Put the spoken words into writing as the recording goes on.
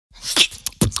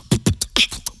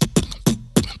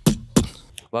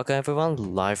Welcome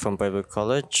everyone, live from Braybrook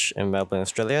College in Melbourne,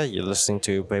 Australia. You're listening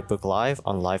to Braybrook Live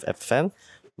on Live FM.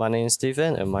 My name is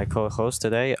Stephen and my co-hosts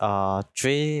today are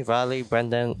Tree, Riley,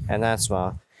 Brendan, and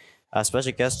Asma. Our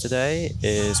special guest today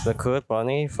is Makud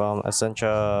Bonnie from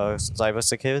Accenture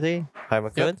Cybersecurity. Hi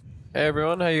Makud. Yep. Hey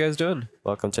everyone, how you guys doing?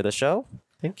 Welcome to the show.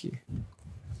 Thank you.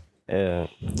 Uh,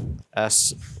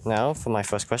 as now for my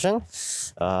first question,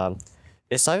 is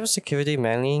cybersecurity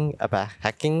mainly about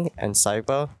hacking and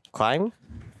cyber crime?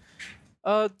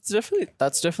 That's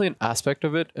definitely an aspect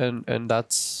of it, and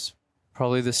that's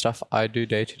probably the stuff I do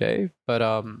day to day. But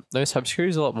no, cybersecurity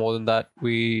is a lot more than that.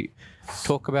 We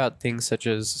talk about things such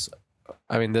as,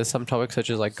 there's some topics such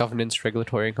as like governance,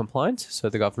 regulatory, and compliance. So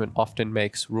the government often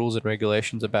makes rules and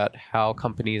regulations about how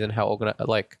companies and how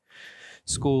like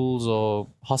schools or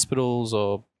hospitals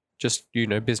or just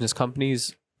business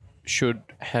companies should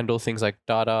handle things like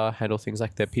data, handle things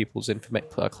like their people's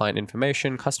client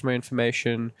information, customer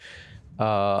information,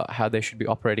 how they should be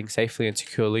operating safely and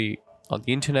securely on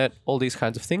the internet, all these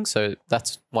kinds of things. So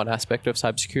that's one aspect of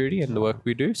cybersecurity and the work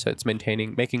we do. So it's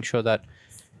making sure that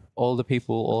all the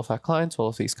people, all of our clients, all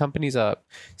of these companies are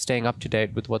staying up to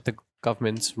date with what the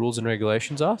government's rules and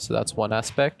regulations are. So that's one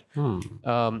aspect.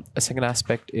 A second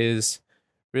aspect is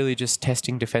really just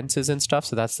testing defenses and stuff.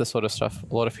 So that's the sort of stuff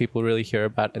a lot of people really hear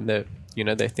about and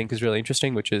they think is really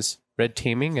interesting, which is red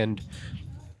teaming. And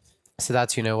so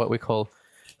that's what we call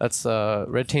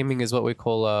red teaming is what we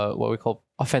call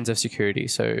offensive security.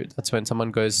 So that's when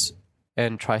someone goes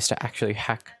and tries to actually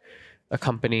hack a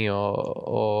company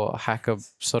or hack a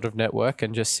sort of network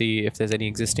and just see if there's any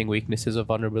existing weaknesses or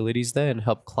vulnerabilities there and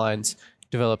help clients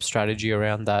develop strategy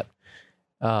around that.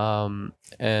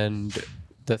 And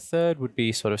the third would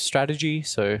be sort of strategy.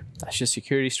 So that's just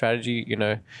security strategy,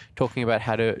 talking about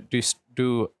how to do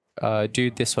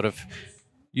this sort of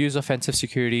use offensive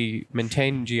security,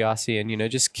 maintain GRC,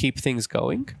 and, just keep things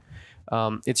going.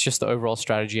 It's just the overall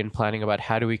strategy and planning about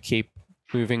how do we keep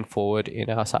moving forward in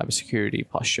our cybersecurity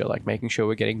posture, like making sure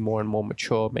we're getting more and more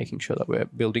mature, making sure that we're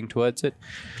building towards it.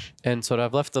 And sort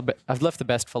of I've left the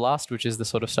best for last, which is the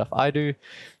sort of stuff I do,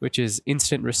 which is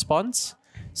incident response.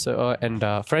 So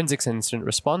forensics and incident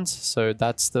response. So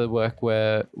that's the work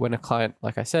where when a client,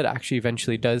 like I said, actually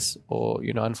eventually does, or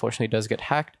unfortunately does get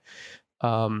hacked,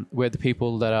 where the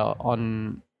people that are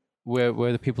on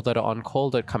call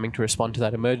that are coming to respond to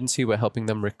that emergency, we're helping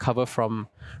them recover from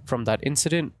that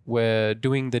incident. We're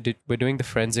doing the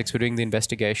forensics, we're doing the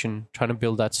investigation, trying to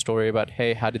build that story about,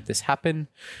 hey, how did this happen?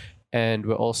 And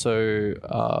we're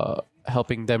also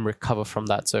helping them recover from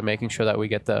that. So making sure that we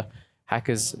get the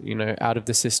hackers, out of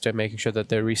the system, making sure that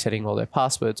they're resetting all their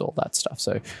passwords, all that stuff.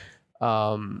 So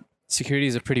security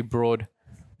is a pretty broad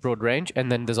range. And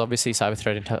then there's obviously cyber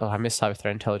threat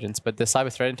intelligence, but the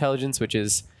cyber threat intelligence, which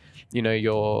is,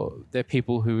 they're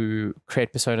people who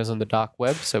create personas on the dark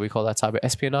web. So we call that cyber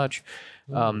espionage.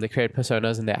 They create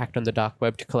personas and they act on the dark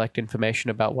web to collect information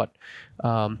about what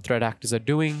threat actors are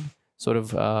doing. Sort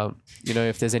of,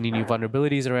 if there's any new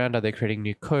vulnerabilities around, are they creating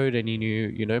new code? Any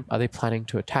new, are they planning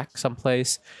to attack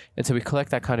someplace? And so we collect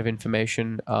that kind of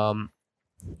information. And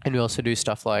we also do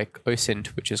stuff like OSINT,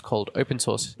 which is called open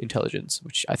source intelligence,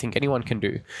 which I think anyone can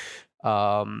do.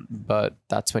 But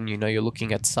that's when, you're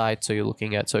looking at sites or you're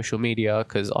looking at social media,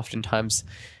 because oftentimes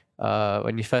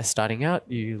when you're first starting out,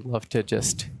 you love to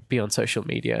just be on social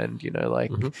media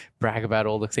and, brag about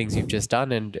all the things you've just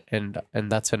done. And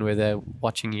that's when we're there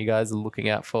watching you guys and looking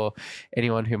out for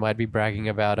anyone who might be bragging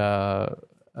about a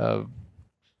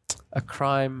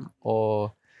crime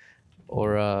or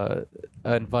a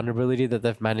vulnerability that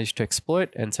they've managed to exploit.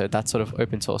 And so that's sort of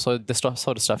open source. So the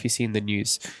sort of stuff you see in the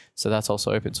news. So that's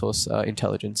also open source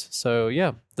intelligence. So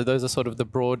yeah, those are sort of the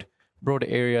broad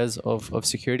areas of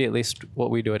security, at least what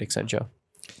we do at Accenture.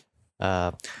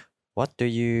 What do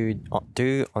you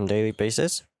do on a daily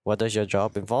basis? What does your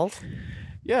job involve?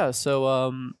 Yeah,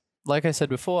 so like I said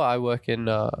before, I work in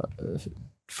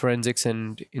forensics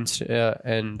and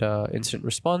incident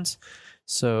response.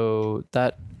 So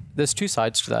that there's two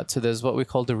sides to that. So there's what we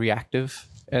call the reactive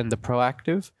and the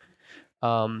proactive.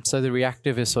 So the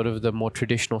reactive is sort of the more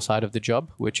traditional side of the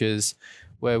job, which is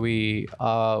where we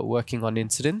are working on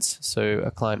incidents. So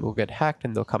a client will get hacked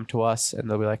and they'll come to us and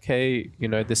they'll be like, hey,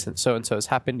 this so-and-so has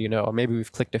happened, or maybe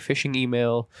we've clicked a phishing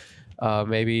email.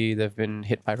 Maybe they've been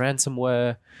hit by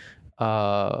ransomware.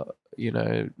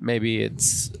 Maybe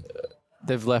it's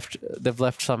they've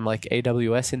left some like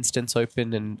AWS instance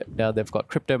open and now they've got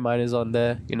crypto miners on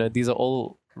there. These are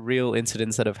all real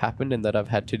incidents that have happened and that I've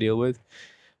had to deal with.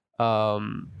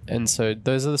 And so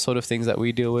those are the sort of things that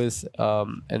we deal with.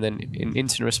 And then in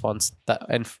incident response,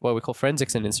 and what we call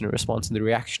forensics and incident response in the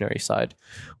reactionary side,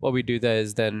 what we do there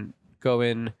is then go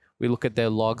in, we look at their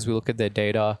logs, we look at their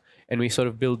data, and we sort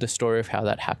of build the story of how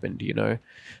that happened.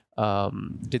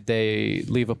 Did they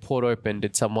leave a port open?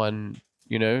 Did someone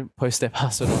post their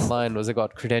password online? Was it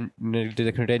did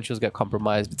the credentials get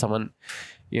compromised? Did someone,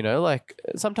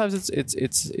 sometimes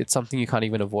it's something you can't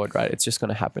even avoid, right? It's just going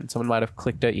to happen. Someone might have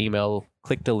clicked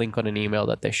a link on an email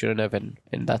that they shouldn't have, and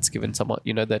that's given someone,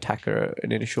 the attacker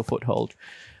an initial foothold,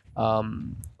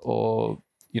 or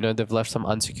they've left some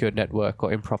unsecured network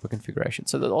or improper configuration.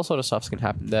 So all sort of stuff can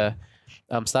happen there.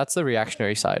 So that's the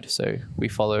reactionary side. So we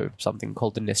follow something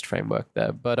called the NIST framework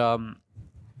there, but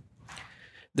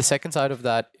the second side of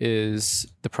that is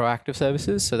the proactive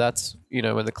services. So that's,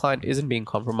 when the client isn't being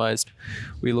compromised,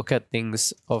 we look at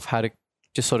things of how to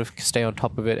just sort of stay on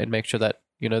top of it and make sure that,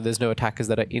 there's no attackers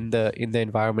that are in the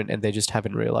environment and they just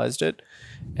haven't realized it.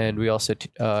 And we also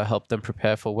help them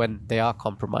prepare for when they are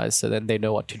compromised, so then they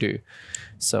know what to do.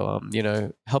 So,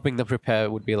 helping them prepare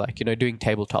would be like, doing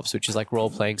tabletops, which is like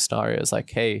role-playing scenarios.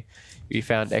 Like, hey, we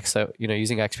found X,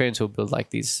 using our experience, we'll build like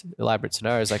these elaborate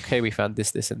scenarios. Like, hey, we found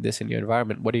this, and this in your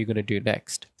environment. What are you going to do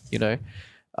next? If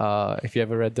you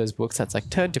ever read those books, that's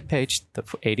like, turn to page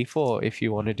 84 if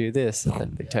you want to do this. And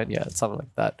then they turn, something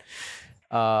like that.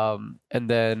 And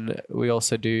then we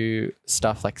also do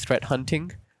stuff like threat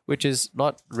hunting, which is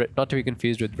not to be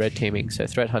confused with red teaming. So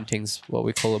threat hunting is what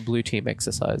we call a blue team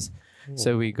exercise.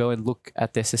 So we go and look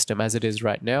at their system as it is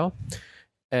right now,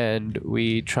 and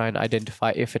we try and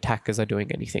identify if attackers are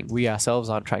doing anything. We ourselves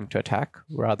aren't trying to attack,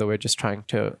 rather we're just trying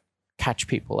to catch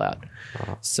people out.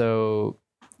 So,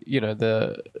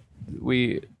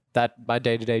 my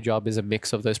day-to-day job is a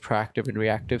mix of those proactive and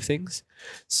reactive things.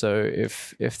 So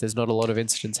if there's not a lot of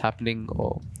incidents happening,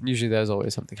 or usually there's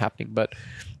always something happening, but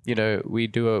we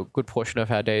do a good portion of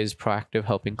our days proactive,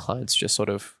 helping clients just sort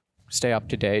of stay up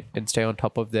to date and stay on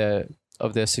top of their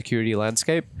security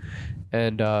landscape.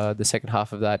 And the second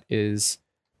half of that is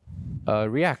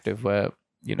reactive, where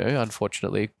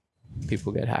unfortunately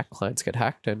people get hacked, clients get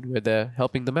hacked, and we're there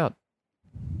helping them out.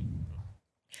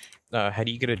 How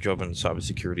do you get a job in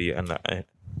cybersecurity,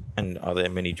 and are there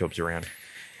many jobs around?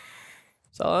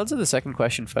 So I'll answer the second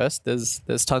question first.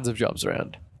 There's tons of jobs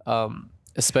around.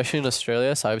 Especially in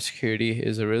Australia, cybersecurity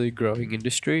is a really growing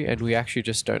industry, and we actually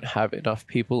just don't have enough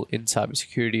people in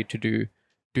cybersecurity to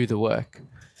do the work.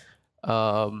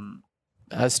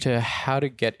 As to how to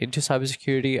get into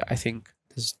cybersecurity, I think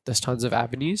there's tons of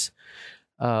avenues.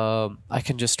 I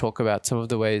can just talk about some of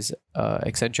the ways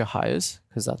Accenture hires,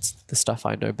 because that's the stuff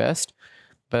I know best,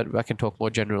 but I can talk more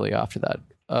generally after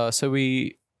that. So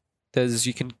you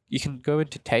can go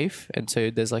into TAFE, and so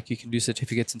there's you can do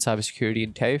certificates in cybersecurity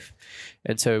in TAFE,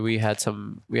 and so we had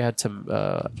some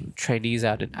trainees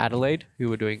out in Adelaide who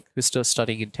were still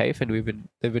studying in TAFE, and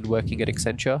they've been working at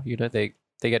Accenture.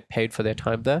 They get paid for their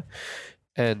time there,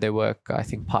 and they work, I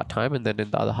think, part-time, and then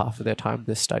in the other half of their time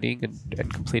they're studying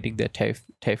and completing their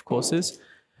TAFE courses.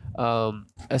 A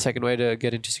second way to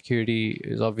get into security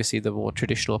is obviously the more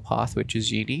traditional path, which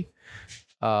is uni,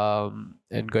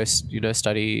 and go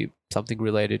study something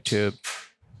related to.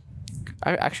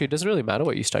 Actually, it doesn't really matter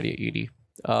what you study at uni.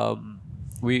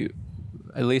 We,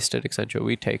 at least at Accenture,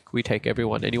 we take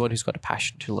anyone who's got a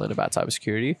passion to learn about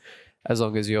cybersecurity, as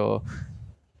long as you're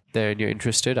there and you're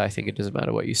interested. I think it doesn't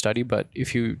matter what you study, but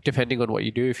depending on what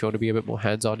you do, if you want to be a bit more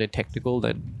hands-on and technical,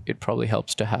 then it probably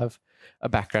helps to have a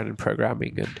background in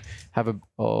programming and have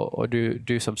or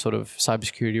do some sort of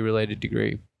cybersecurity related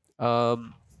degree.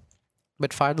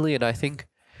 But finally, and I think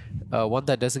one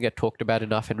that doesn't get talked about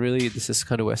enough, and really this is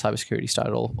kind of where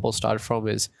cybersecurity all started from,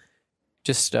 is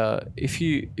just if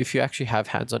you actually have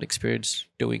hands-on experience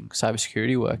doing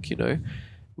cybersecurity work,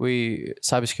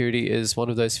 cybersecurity is one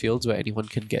of those fields where anyone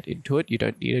can get into it. You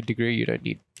don't need a degree. You don't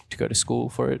need to go to school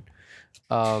for it.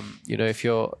 If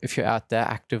you're out there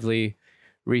actively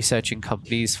researching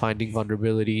companies, finding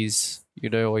vulnerabilities,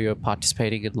 or you're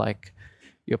participating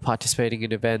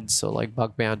in events or like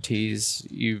bug bounties,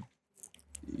 you're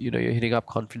hitting up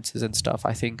conferences and stuff.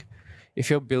 I think if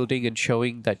you're building and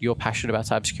showing that you're passionate about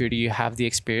cybersecurity, you have the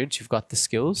experience, you've got the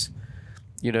skills,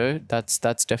 that's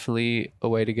definitely a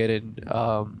way to get in,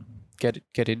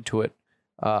 get into it.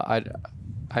 I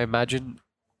imagine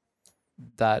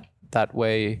that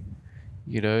way,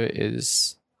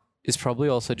 is probably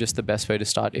also just the best way to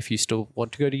start if you still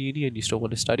want to go to uni and you still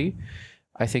want to study.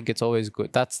 I think it's always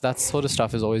good. That sort of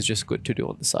stuff is always just good to do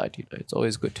on the side. It's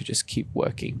always good to just keep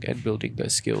working and building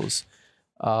those skills,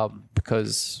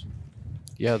 because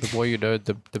the more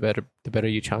the better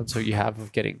your chance you have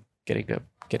of getting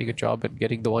getting a job and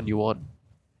getting the one you want.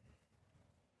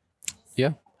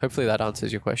 Yeah, hopefully that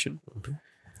answers your question.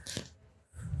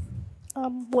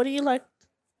 What do you like?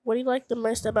 What do you like the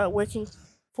most about working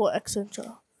for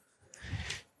Accenture?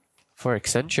 For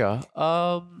Accenture,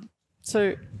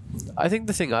 so I think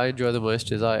the thing I enjoy the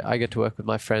most is I get to work with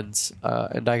my friends,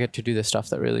 and I get to do the stuff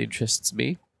that really interests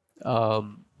me.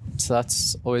 So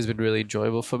that's always been really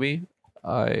enjoyable for me.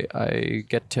 I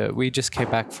get to. We just came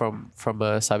back from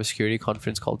a cybersecurity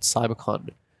conference called CyberCon,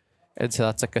 and so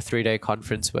that's like a 3-day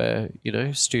conference where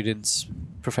students,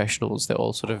 professionals, they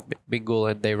all sort of mingle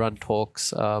and they run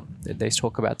talks, and they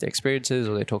talk about their experiences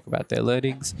or they talk about their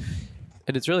learnings,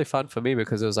 and it's really fun for me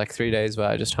because it was like 3 days where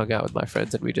I just hung out with my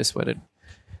friends and we just went and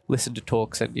listened to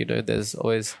talks, and there's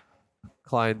always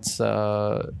clients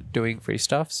doing free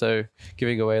stuff, so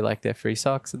giving away like their free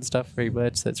socks and stuff, free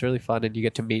merch. So it's really fun, and you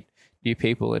get to meet new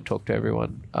people and talk to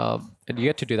everyone, and you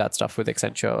get to do that stuff with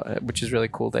Accenture, which is really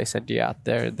cool. They send you out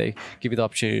there and they give you the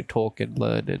opportunity to talk and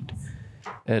learn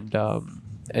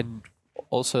and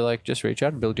also like just reach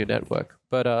out and build your network.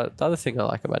 But the other thing I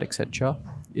like about Accenture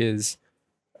is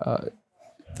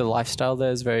the lifestyle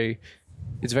there is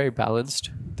it's very balanced.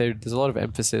 There's a lot of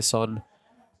emphasis on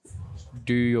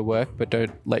do your work, but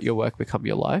don't let your work become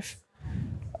your life.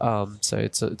 So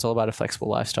it's all about a flexible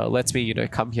lifestyle. It lets me,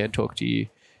 come here and talk to you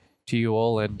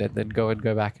all, and then go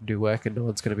back and do work, and no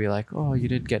one's going to be like, oh, you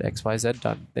didn't get XYZ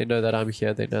done. They know that I'm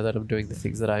here. They know that I'm doing the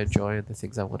things that I enjoy and the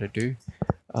things I want to do.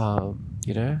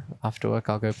 After work,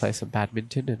 I'll go play some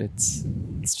badminton, and it's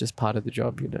just part of the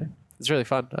job. It's really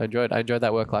fun. I enjoyed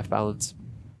that work-life balance.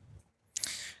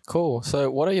 Cool.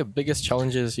 So what are your biggest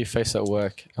challenges you face at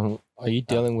work? And are you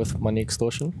dealing with money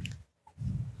extortion?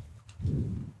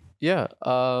 Yeah.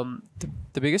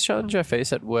 The biggest challenge I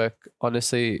face at work,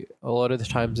 honestly, a lot of the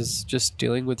times is just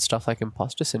dealing with stuff like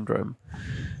imposter syndrome.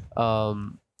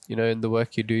 In the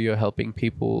work you do, you're helping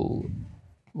people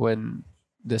when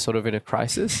they're sort of in a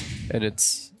crisis, and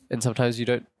sometimes you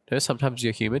don't know, sometimes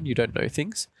you're human, you don't know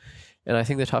things. And I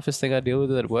think the toughest thing I deal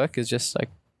with at work is just like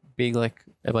being like,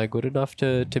 am I good enough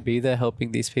to be there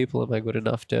helping these people? Am I good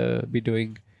enough to be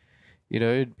doing,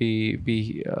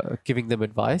 be giving them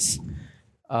advice?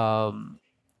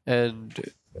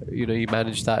 You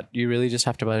manage that. You really just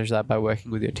have to manage that by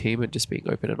working with your team and just being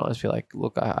open and honest. Be like,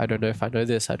 look, I don't know if I know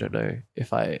this. I don't know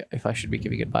if I should be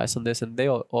giving advice on this. And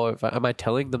am I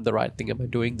telling them the right thing? Am I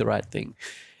doing the right thing?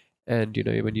 And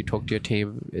when you talk to your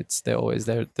team, they've always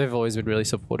been really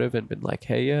supportive and been like,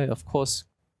 hey, yeah, of course,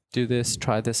 do this,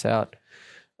 try this out.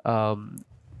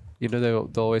 They'll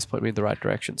always point me in the right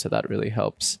direction, so that really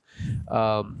helps.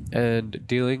 And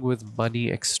dealing with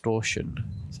money extortion.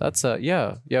 So that's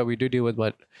we do deal with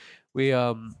money. We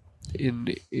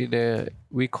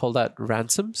we call that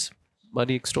ransoms,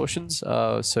 money extortions.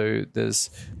 So there's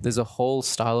a whole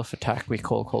style of attack we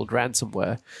called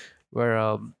ransomware, where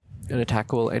an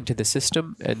attacker will enter the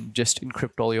system and just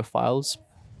encrypt all your files,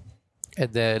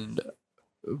 and then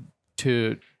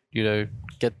to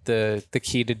get the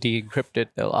key to de-encrypt it,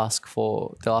 they'll ask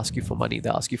you for money.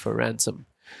 They'll ask you for a ransom.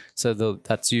 So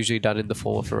that's usually done in the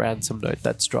form of a ransom note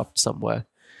that's dropped somewhere.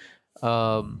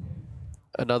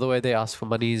 Another way they ask for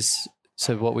money is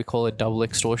what we call a double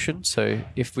extortion. So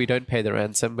if we don't pay the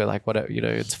ransom, we're like, whatever,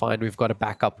 it's fine. We've got a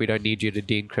backup. We don't need you to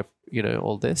de-encrypt,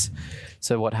 all this.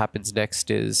 So what happens next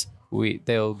is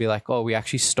they'll be like, oh, we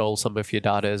actually stole some of your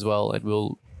data as well, and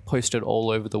we'll post it all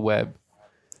over the web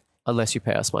unless you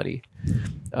pay us money.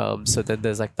 So then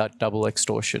there's like that double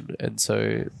extortion. And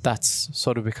so that's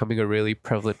sort of becoming a really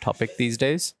prevalent topic these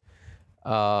days.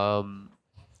 And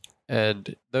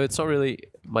though it's not really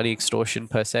money extortion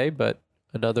per se, but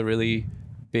another really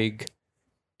big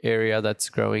area that's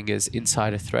growing is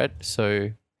insider threat. So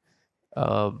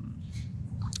I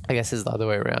guess it's the other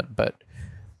way around, but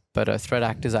threat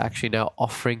actors are actually now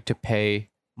offering to pay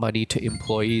money to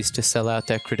employees to sell out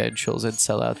their credentials and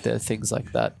sell out their things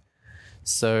like that.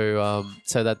 So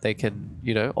that they can,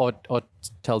 or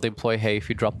tell the employee, hey, if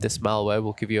you drop this malware,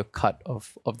 we'll give you a cut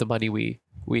of the money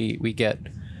we get.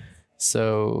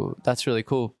 So that's really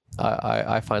cool.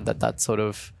 I find that's sort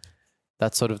of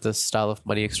the style of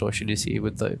money extortion you see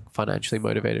with the financially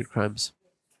motivated crimes.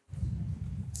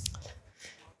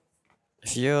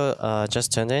 If you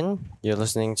just tuned in, you're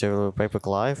listening to Braybook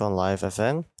Live on Live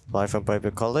FM, live from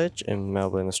Braybook College in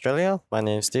Melbourne, Australia. My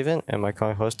name is Stephen, and my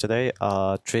co-hosts today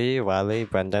are Tree, Riley,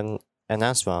 Brendan, and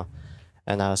Asma.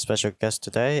 And our special guest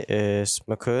today is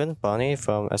Mukund Bonnie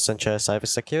from Accenture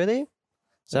Cybersecurity.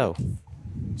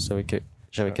 Shall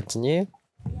we continue?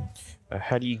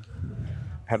 How do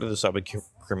the cyber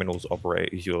criminals operate?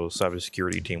 Is your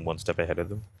cybersecurity team one step ahead of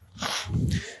them?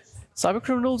 Cyber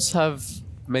criminals have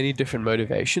many different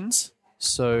motivations.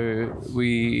 So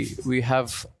we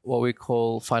have what we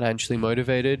call financially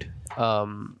motivated.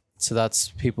 So that's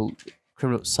people,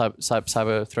 criminal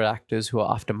cyber threat actors who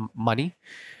are after money.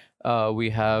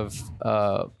 We have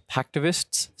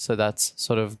hacktivists. So that's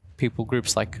sort of people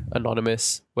groups like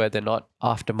Anonymous, where they're not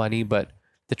after money, but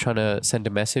they're trying to send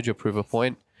a message or prove a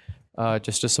point,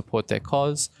 just to support their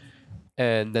cause.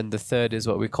 And then the third is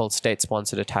what we call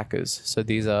state-sponsored attackers. So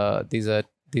these are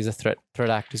threat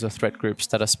actors or threat groups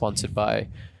that are sponsored by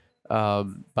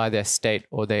their state,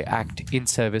 or they act in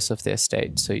service of their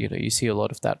state. So you see a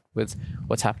lot of that with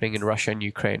what's happening in Russia and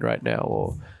Ukraine right now,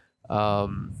 or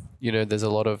there's a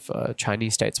lot of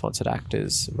Chinese state-sponsored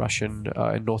actors, Russian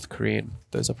and North Korean.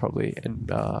 Those are probably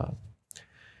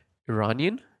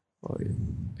Iranian.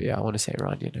 I want to say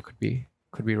Iranian. I could be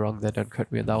wrong there. Don't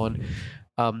quote me on that one.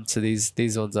 So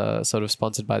these ones are sort of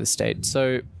sponsored by the state.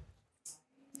 So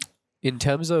in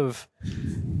terms of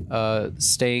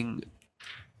staying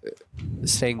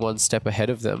one step ahead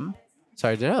of them.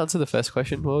 Sorry, did I answer the first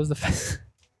question? What was the first?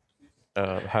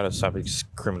 How do cyber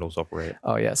criminals operate?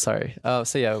 Oh yeah, sorry.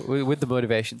 With the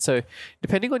motivation. So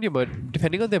depending on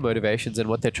their motivations and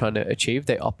what they're trying to achieve,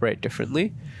 they operate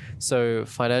differently. So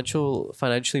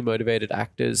financially motivated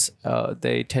actors,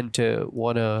 they tend to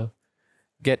want to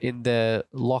get in there,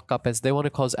 lock up, as they want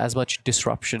to cause as much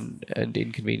disruption and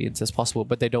inconvenience as possible,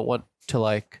 but they don't want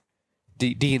to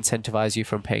de-incentivize you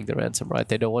from paying the ransom, right?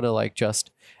 They don't want to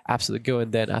just absolutely go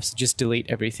and then just delete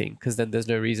everything, because then there's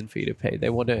no reason for you to pay.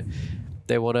 They want to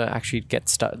actually get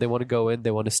stuck. They want to go in, they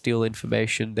want to steal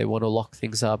information, they want to lock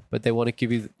things up, but they want to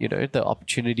give you, the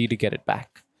opportunity to get it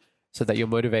back, so that you're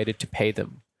motivated to pay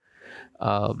them.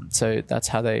 So that's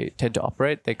how they tend to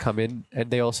operate. They come in,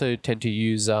 and they also tend to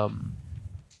use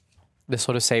the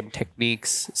sort of same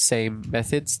techniques, same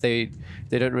methods. They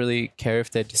don't really care if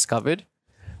they're discovered.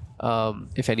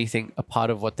 If anything, a part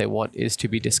of what they want is to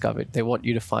be discovered. They want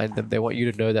you to find them. They want you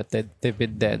to know that they've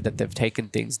been there, that they've taken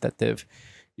things, that they've,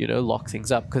 locked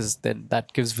things up, because then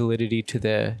that gives validity to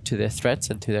their threats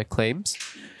and to their claims.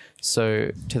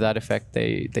 So to that effect,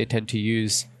 they tend to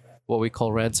use what we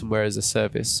call ransomware as a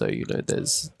service. So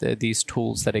there are these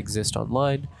tools that exist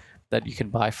online that you can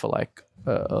buy for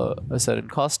a certain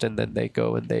cost, and then they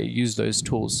go and they use those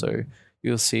tools. So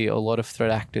you'll see a lot of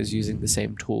threat actors using the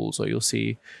same tools, or you'll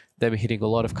see them hitting a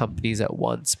lot of companies at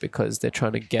once because they're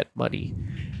trying to get money,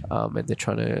 and they're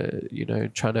trying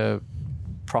to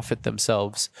profit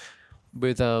themselves.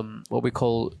 With what we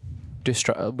call with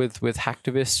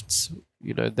hacktivists,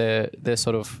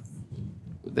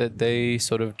 they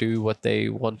sort of do what they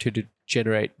want to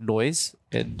generate noise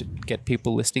and get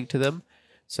people listening to them.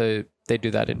 So they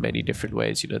do that in many different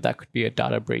ways. That could be a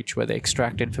data breach where they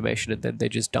extract information and then they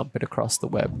just dump it across the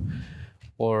web,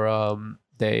 or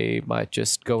they might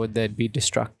just go in there and be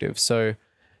destructive. So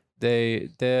they'll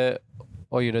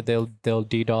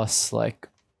DDoS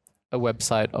a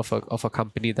website of a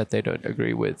company that they don't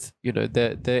agree with.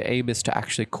 Their aim is to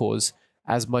actually cause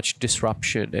as much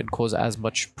disruption and cause as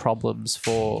much problems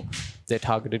for their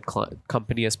targeted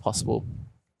company as possible.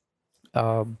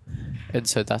 And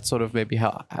so that's sort of maybe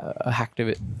how a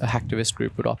hacktivist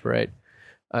group would operate.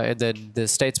 And then the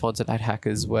state-sponsored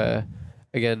hackers, where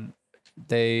again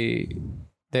they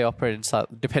operate inside,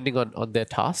 depending on their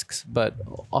tasks, but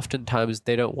oftentimes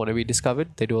they don't want to be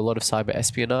discovered. They do a lot of cyber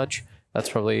espionage. That's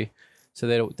probably,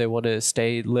 so they want to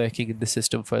stay lurking in the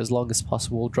system for as long as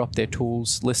possible, drop their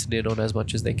tools, listen in on as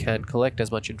much as they can, collect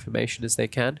as much information as they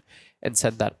can, and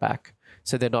send that back.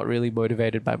 So they're not really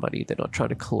motivated by money. They're not trying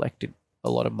to collect a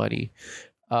lot of money.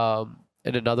 And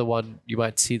another one you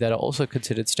might see that are also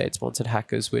considered state-sponsored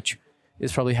hackers, which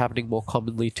is probably happening more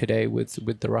commonly today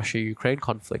with the Russia-Ukraine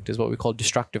conflict, is what we call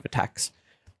destructive attacks.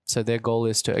 So their goal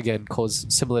is to, again, cause,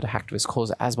 similar to hacktivists,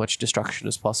 cause as much destruction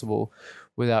as possible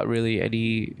without really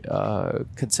any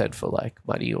consent for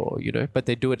money, or but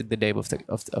they do it in the name of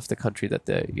the country that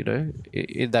they're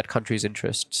in that country's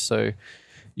interest. So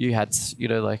you had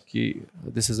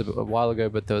this is a while ago,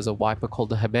 but there was a wiper called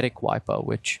the Hermetic wiper,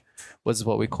 which was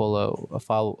what we call a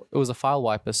file. It was a file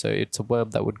wiper, so it's a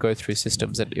worm that would go through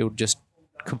systems and it would just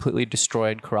completely destroy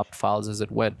and corrupt files as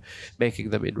it went, making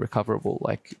them irrecoverable.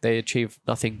 They achieve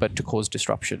nothing but to cause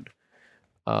disruption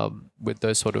with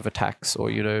those sort of attacks. Or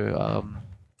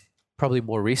probably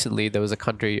more recently, there was a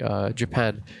country,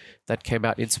 Japan, that came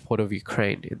out in support of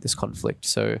Ukraine in this conflict.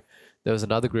 So there was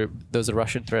another group, there was a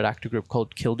Russian threat actor group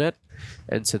called Killnet.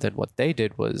 And so then what they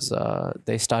did was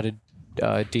they started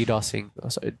DDoSing,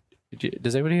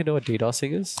 Does anybody here know what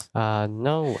DDoSing is?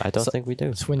 No, I don't So- think we do.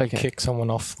 It's when you Okay. kick someone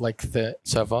off like the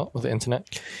server or the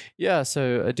internet. Yeah,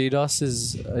 so a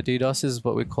DDoS is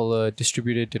what we call a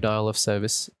distributed denial of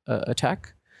service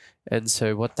attack, and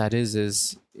so what that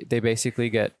is they basically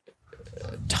get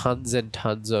tons and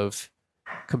tons of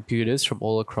computers from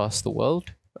all across the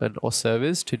world or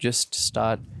servers to just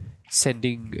start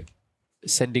sending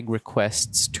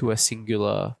requests to a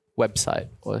singular website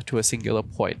or to a singular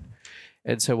point.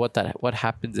 And so what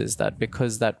happens is that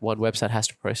because that one website has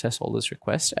to process all those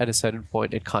requests, at a certain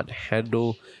point it can't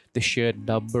handle the sheer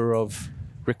number of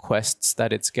requests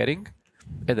that it's getting,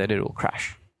 and then it will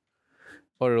crash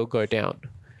or it'll go down.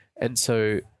 And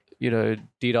so,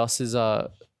 DDoSes are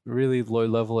really low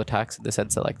level attacks in the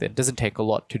sense that like it doesn't take a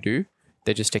lot to do.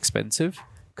 They're just expensive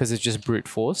because it's just brute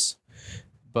force,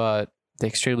 but they're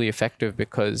extremely effective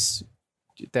because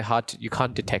they're hard to, you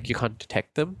can't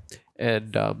detect them.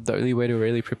 And the only way to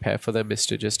really prepare for them is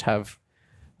to just have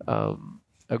a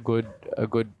good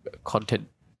content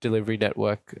delivery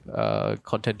network,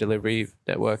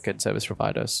 and service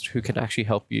providers who can actually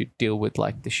help you deal with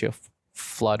like the sheer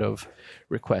flood of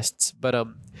requests. But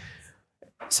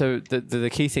so the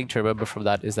key thing to remember from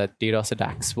that is that DDoS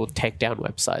attacks will take down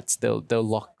websites.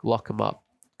 They'll lock them up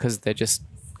because they just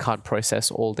can't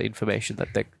process all the information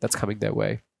that's coming their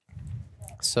way.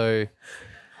 So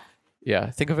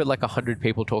yeah, think of it like 100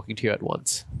 people talking to you at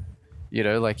once.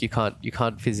 Like you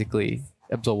can't physically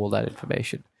absorb all that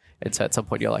information, and so at some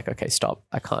point you're like, okay, stop.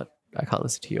 I can't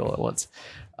listen to you all at once.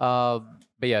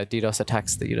 But yeah, DDoS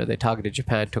attacks that they targeted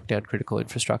Japan, took down critical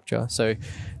infrastructure. So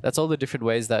that's all the different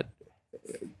ways that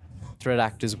threat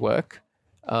actors work,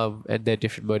 and their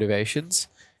different motivations.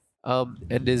 And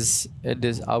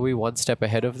are we one step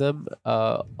ahead of them?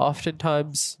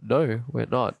 Oftentimes, no, we're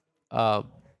not.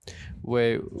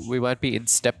 We might be in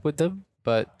step with them,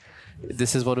 but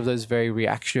this is one of those very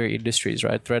reactionary industries,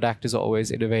 right? Threat actors are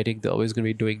always innovating. They're always going to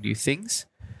be doing new things.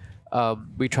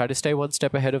 We try to stay one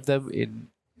step ahead of them in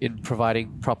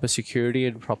providing proper security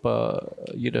and proper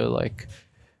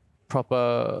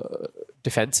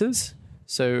defenses.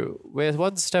 So we're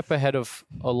one step ahead of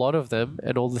a lot of them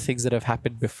and all the things that have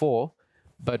happened before.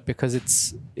 But because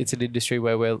it's an industry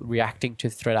where we're reacting to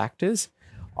threat actors,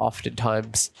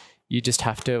 oftentimes you just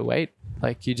have to wait.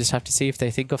 Like you just have to see if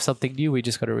they think of something new. We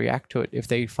just got to react to it. If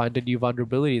they find a new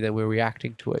vulnerability, then we're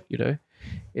reacting to it.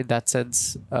 In that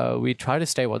sense, we try to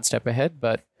stay one step ahead.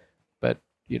 But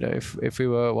if we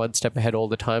were one step ahead all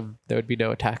the time, there would be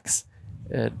no attacks,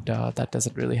 and that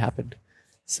doesn't really happen.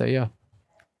 So yeah.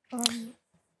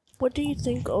 What do you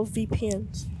think of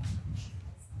VPNs?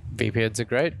 VPNs are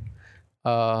great.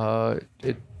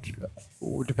 It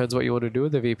depends what you want to do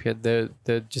with the VPN.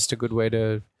 They're just a good way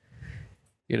to,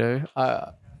 VPNs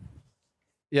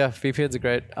are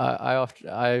great.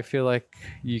 I feel like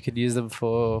you can use them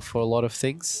for a lot of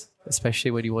things,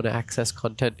 especially when you want to access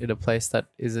content in a place that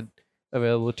isn't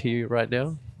available to you right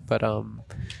now. But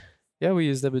we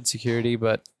use them in security,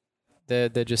 but they're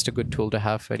just a good tool to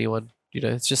have for anyone.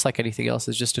 It's just like anything else.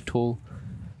 It's just a tool.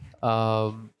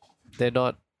 They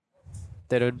don't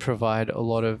provide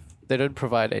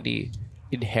any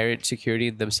inherent security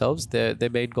in themselves. Their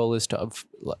main goal is to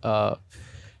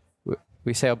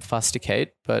we say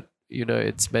obfuscate, but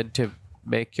it's meant to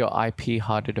make your IP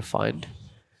harder to find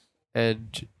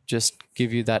and just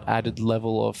give you that added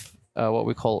level of what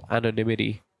we call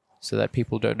anonymity, so that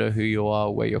people don't know who you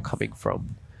are, where you're coming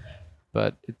from.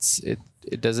 But it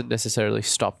doesn't necessarily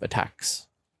stop attacks.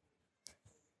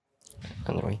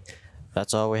 Anyway,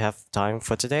 that's all we have time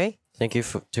for today. Thank you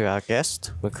to our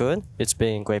guest, Mukund. It's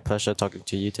been a great pleasure talking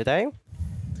to you today.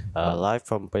 Live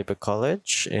from Braybrook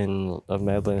College in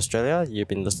Melbourne, Australia. You've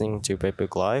been listening to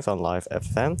Braybrook Live on Live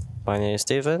FM. My name is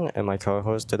Stephen, and my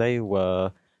co-hosts today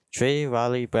were Trey,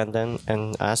 Riley, Brendan,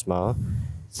 and Asma.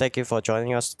 Thank you for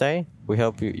joining us today. We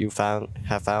hope you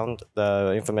have found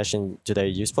the information today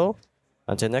useful.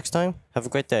 Until next time, have a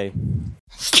great day.